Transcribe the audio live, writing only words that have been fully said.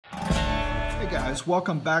guys,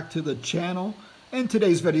 welcome back to the channel. In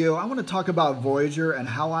today's video, I want to talk about Voyager and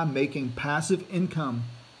how I'm making passive income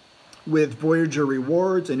with Voyager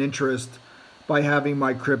rewards and interest by having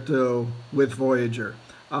my crypto with Voyager.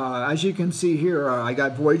 As you can see here, I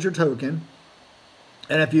got Voyager token,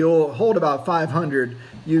 and if you hold about 500,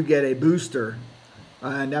 you get a booster.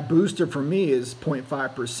 And that booster for me is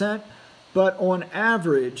 0.5%, but on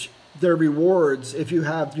average, their rewards, if you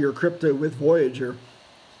have your crypto with Voyager,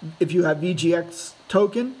 if you have VGX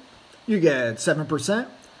token, you get 7%.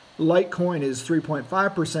 Litecoin is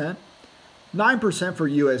 3.5%, 9% for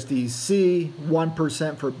USDC,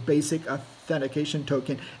 1% for basic authentication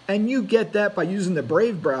token. And you get that by using the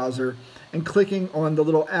Brave browser and clicking on the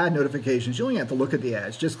little ad notifications. You only have to look at the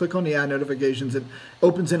ads. Just click on the ad notifications. It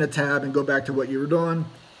opens in a tab and go back to what you were doing.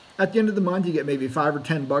 At the end of the month, you get maybe $5 or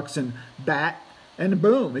 $10 in BAT, and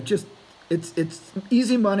boom, it's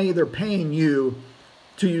easy money. They're paying you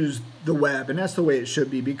to use the web, and that's the way it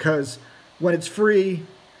should be, because when it's free,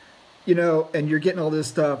 you know, and you're getting all this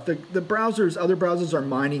stuff, the browsers, other browsers are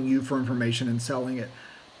mining you for information and selling it.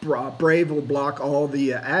 Brave will block all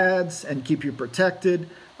the ads and keep you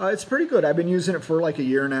protected. It's pretty good. I've been using it for like a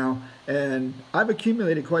year now, and I've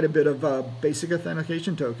accumulated quite a bit of basic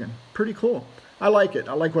authentication token. Pretty cool. I like it.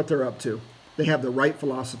 I like what they're up to. They have the right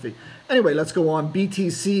philosophy. Anyway, let's go on.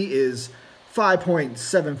 BTC is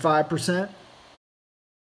 5.75%.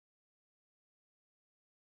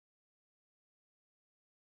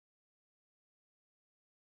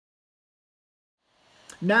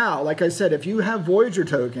 Now, like I said, if you have Voyager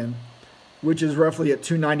token, which is roughly at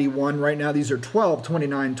 291 right now, these are 12,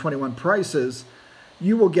 29, 21 prices,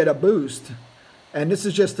 you will get a boost. And this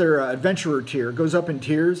is just their adventurer tier. It goes up in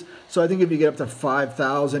tiers. So I think if you get up to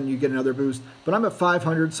 5,000, you get another boost. But I'm at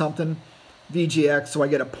 500 something VGX, so I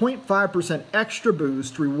get a 0.5% extra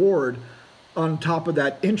boost reward on top of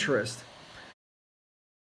that interest.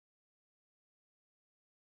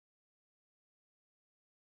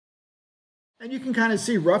 And you can kind of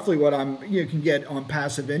see roughly what you can get on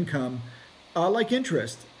passive income, like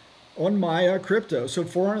interest on my crypto. So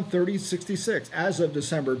 430.66 as of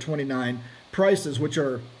December 29 prices, which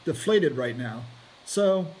are deflated right now.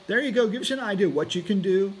 So there you go. Gives you an idea what you can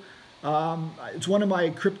do. It's one of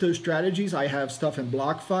my crypto strategies. I have stuff in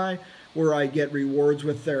BlockFi where I get rewards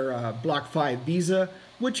with their BlockFi Visa,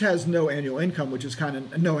 which has no annual income, which is kind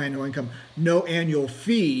of no annual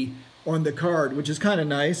fee on the card, which is kind of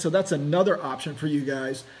nice. So that's another option for you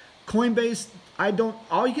guys. Coinbase,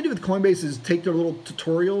 all you can do with Coinbase is take their little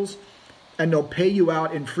tutorials and they'll pay you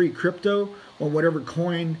out in free crypto on whatever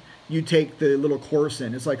coin you take the little course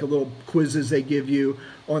in. It's like a little quizzes they give you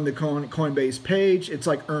on the Coinbase page. It's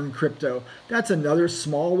like earn crypto. That's another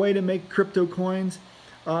small way to make crypto coins,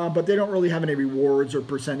 but they don't really have any rewards or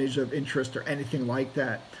percentage of interest or anything like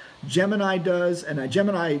that. Gemini does, and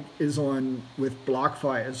Gemini is on with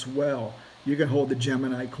BlockFi as well. You can hold the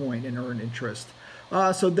Gemini coin and earn interest.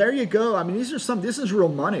 So there you go. I mean, this is real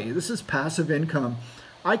money. This is passive income.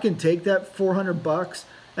 I can take that $400,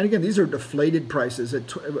 and again, these are deflated prices at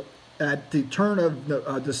the turn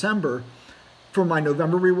of December for my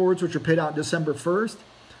November rewards, which are paid out December 1st.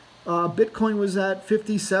 Bitcoin was at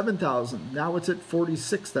 57,000. Now it's at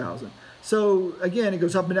 46,000. So again, it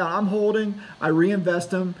goes up and down. I'm holding, I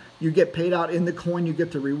reinvest them. You get paid out in the coin you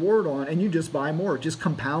get the reward on, and you just buy more, just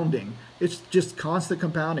compounding. It's just constant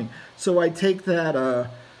compounding. So I take that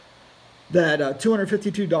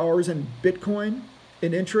 $252 in Bitcoin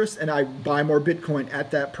in interest, and I buy more Bitcoin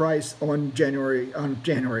at that price on December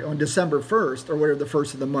 1st, or whatever the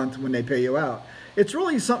first of the month when they pay you out. It's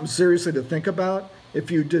really something seriously to think about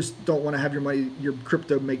if you just don't want to have your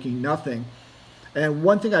crypto making nothing. And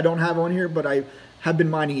one thing I don't have on here, but I have been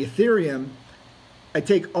mining Ethereum. I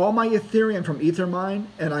take all my Ethereum from Ethermine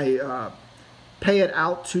and I pay it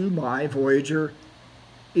out to my Voyager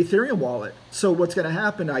Ethereum wallet. So what's going to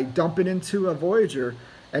happen, I dump it into a Voyager,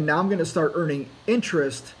 and now I'm going to start earning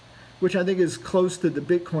interest, which I think is close to the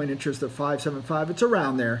Bitcoin interest of 5.75. It's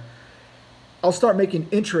around there. I'll start making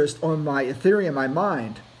interest on my Ethereum I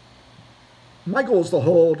mined. My goal is to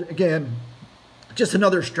hold, again, just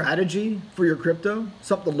another strategy for your crypto,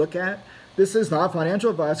 something to look at. This is not financial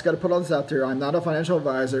advice. Got to put all this out there. I'm not a financial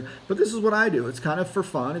advisor, but this is what I do. It's kind of for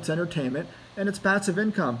fun. It's entertainment, and it's passive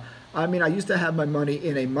income. I mean, I used to have my money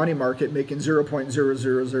in a money market making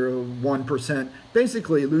 0.0001%,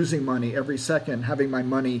 basically losing money every second, having my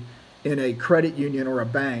money in a credit union or a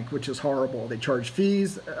bank, which is horrible. They charge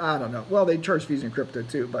fees. I don't know. Well, they charge fees in crypto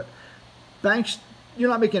too, but banks, you're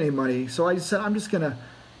not making any money. So I said, I'm just going to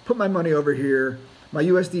put my money over here. My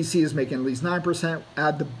USDC is making at least 9%.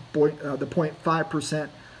 Add the 0.5%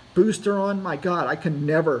 booster on. My God, I can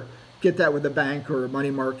never get that with a bank or a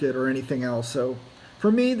money market or anything else. So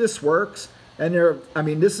for me, this works. And I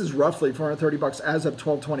mean, this is roughly 430 bucks as of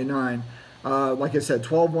 12/29. Like I said,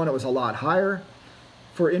 12/1 it was a lot higher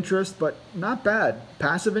for interest, but not bad.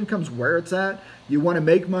 Passive income's where it's at. You want to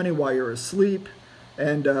make money while you're asleep,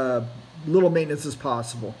 and little maintenance is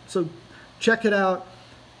possible. So check it out.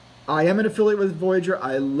 I am an affiliate with Voyager.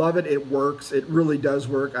 I love it. It works. It really does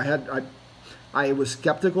work. I was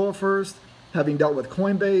skeptical at first, having dealt with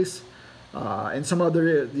Coinbase and some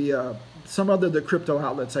other the crypto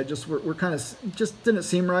outlets. I just were kind of just didn't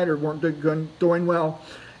seem right or weren't doing well.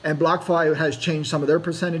 And BlockFi has changed some of their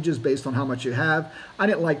percentages based on how much you have. I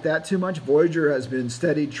didn't like that too much. Voyager has been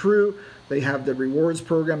steady, true. They have the rewards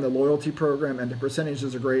program, the loyalty program, and the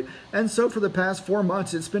percentages are great. And so for the past 4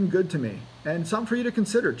 months, it's been good to me. And something for you to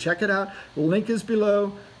consider. Check it out. The link is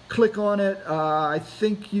below. Click on it. I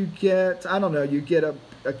think you get, I don't know, you get a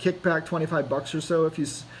kickback, 25 bucks or so if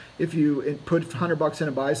you put 100 bucks in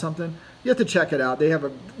and buy something. You have to check it out. They have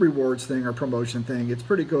a rewards thing or promotion thing. It's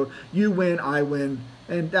pretty cool. You win, I win,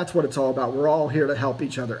 and that's what it's all about. We're all here to help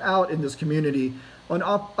each other out in this community on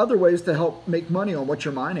other ways to help make money on what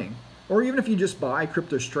you're mining, or even if you just buy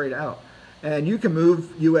crypto straight out. And you can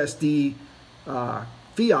move USD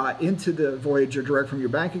fiat into the Voyager direct from your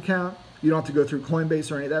bank account. You don't have to go through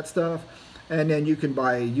Coinbase or any of that stuff. And then you can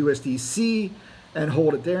buy USDC and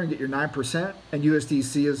hold it there and get your 9%. And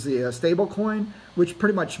USDC is the stable coin, which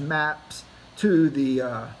pretty much maps to the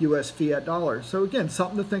US fiat dollar. So again,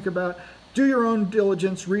 something to think about. Do your own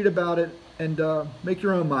diligence, read about it, and make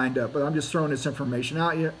your own mind up. But I'm just throwing this information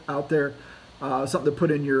out there, something to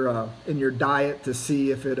put in your diet to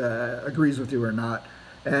see if it agrees with you or not.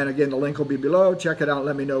 And again, the link will be below. Check it out.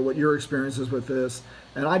 Let me know what your experience is with this.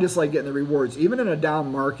 And I just like getting the rewards. Even in a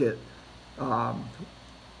down market,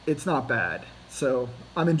 it's not bad. So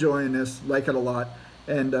I'm enjoying this, like it a lot.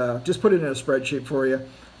 And just put it in a spreadsheet for you.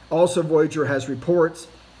 Also, Voyager has reports.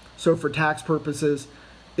 So for tax purposes,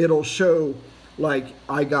 it'll show, like,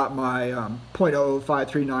 I got my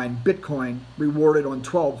 0.00539 Bitcoin rewarded on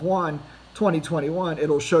 12/1/2021.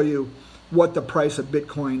 It'll show you what the price of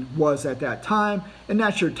Bitcoin was at that time, and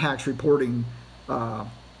that's your tax reporting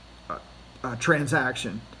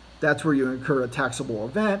transaction. That's where you incur a taxable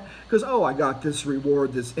event, because, oh, I got this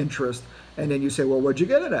reward, this interest, and then you say, well, what'd you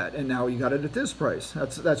get it at? And now you got it at this price.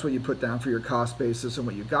 That's what you put down for your cost basis and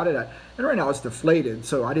what you got it at. And right now it's deflated,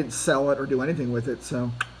 so I didn't sell it or do anything with it,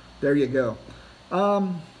 so there you go.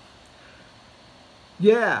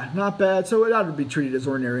 Yeah, not bad. So it ought to be treated as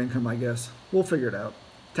ordinary income, I guess. We'll figure it out.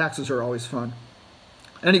 Taxes are always fun.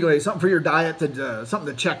 Anyway, something for your diet, something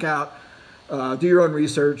to check out. Do your own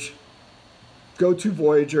research. Go to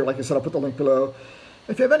Voyager. Like I said, I'll put the link below.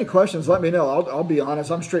 If you have any questions, let me know. I'll be honest.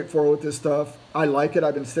 I'm straightforward with this stuff. I like it.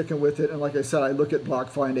 I've been sticking with it. And like I said, I look at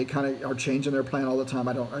BlockFi and they kind of are changing their plan all the time.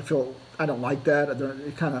 I don't like that.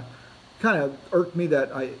 It kind of irked me that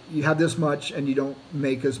you have this much and you don't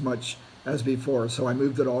make as much as before. So I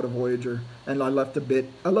moved it all to Voyager, and I left a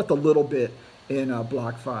little bit in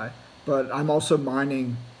BlockFi. But I'm also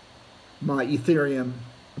mining my Ethereum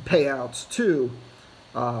payouts to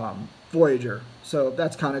Voyager. So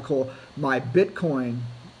that's kind of cool. My Bitcoin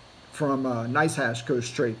from NiceHash goes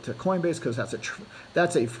straight to Coinbase because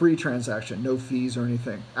that's a free transaction, no fees or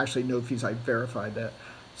anything. Actually, no fees. I verified that.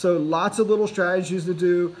 So lots of little strategies to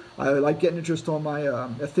do. I like getting interest on my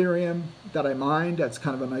Ethereum that I mined. That's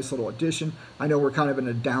kind of a nice little addition. I know we're kind of in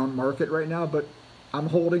a down market right now, but I'm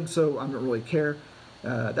holding, so I don't really care.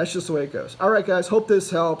 That's just the way it goes. All right, guys. Hope this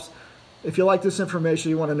helps. If you like this information,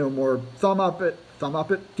 you want to know more, thumb up it.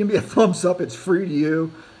 Give me a thumbs up. It's free to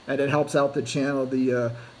you, and it helps out the channel.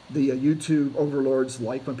 The YouTube overlords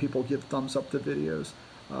like when people give thumbs up to videos.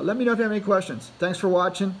 Let me know if you have any questions. Thanks for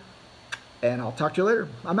watching, and I'll talk to you later.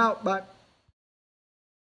 I'm out. Bye.